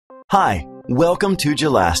Hi, welcome to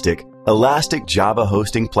Jelastic, Elastic Java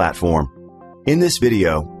Hosting Platform. In this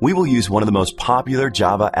video, we will use one of the most popular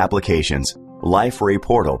Java applications, Liferay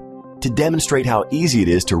Portal, to demonstrate how easy it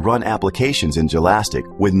is to run applications in Jelastic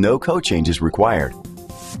with no code changes required.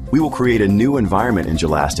 We will create a new environment in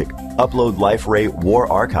Jelastic, upload Liferay War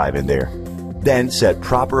Archive in there, then set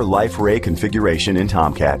proper Liferay configuration in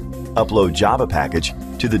Tomcat, upload Java package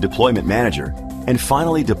to the deployment manager, and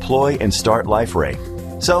finally deploy and start Liferay.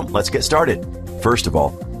 So let's get started. First of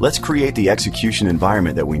all, let's create the execution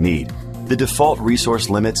environment that we need. The default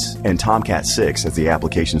resource limits and Tomcat 6 as the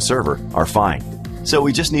application server are fine. So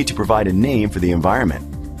we just need to provide a name for the environment.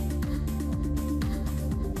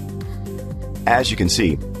 As you can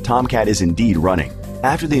see, Tomcat is indeed running.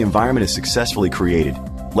 After the environment is successfully created,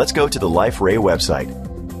 let's go to the Liferay website.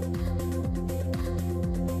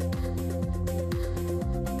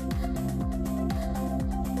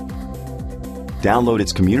 Download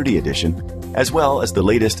its Community Edition, as well as the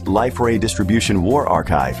latest Liferay Distribution War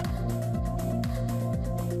Archive.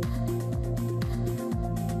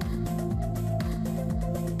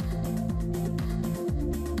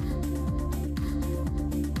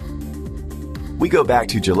 We go back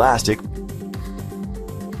to Jelastic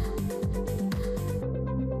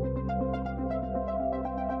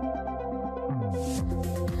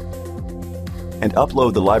and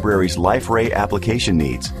upload the library's Liferay application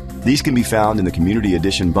needs. These can be found in the Community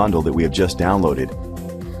Edition bundle that we have just downloaded.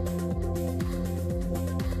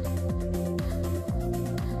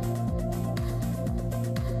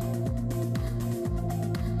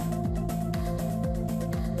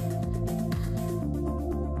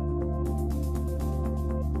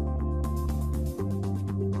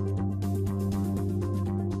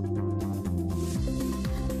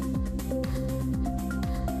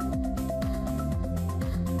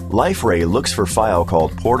 Liferay looks for file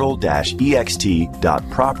called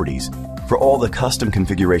portal-ext.properties for all the custom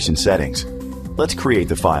configuration settings. Let's create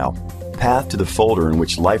the file. Path to the folder in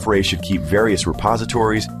which Liferay should keep various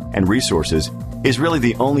repositories and resources is really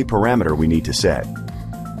the only parameter we need to set.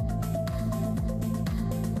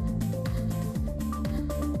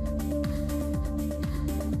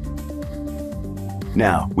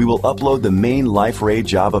 Now, we will upload the main Liferay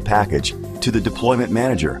Java package to the deployment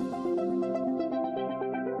manager.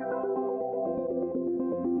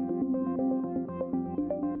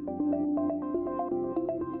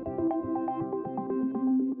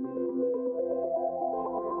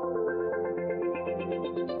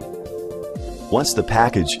 Once the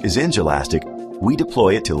package is in Jelastic, we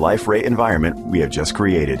deploy it to Liferay environment we have just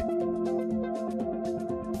created.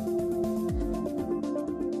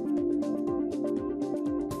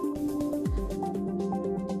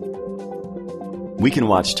 We can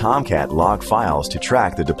watch Tomcat log files to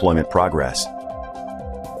track the deployment progress.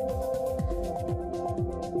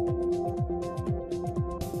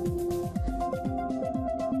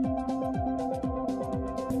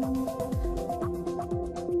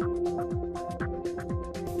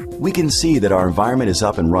 We can see that our environment is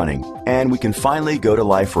up and running, and we can finally go to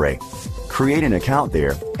Liferay, create an account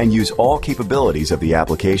there, and use all capabilities of the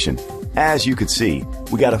application. As you could see,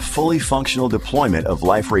 we got a fully functional deployment of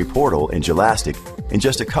Liferay Portal in Jelastic in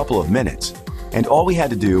just a couple of minutes. And all we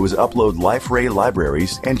had to do was upload Liferay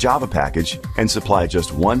libraries and Java package and supply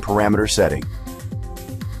just one parameter setting.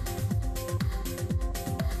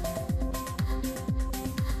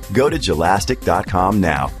 Go to jelastic.com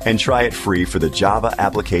now and try it free for the Java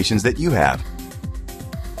applications that you have.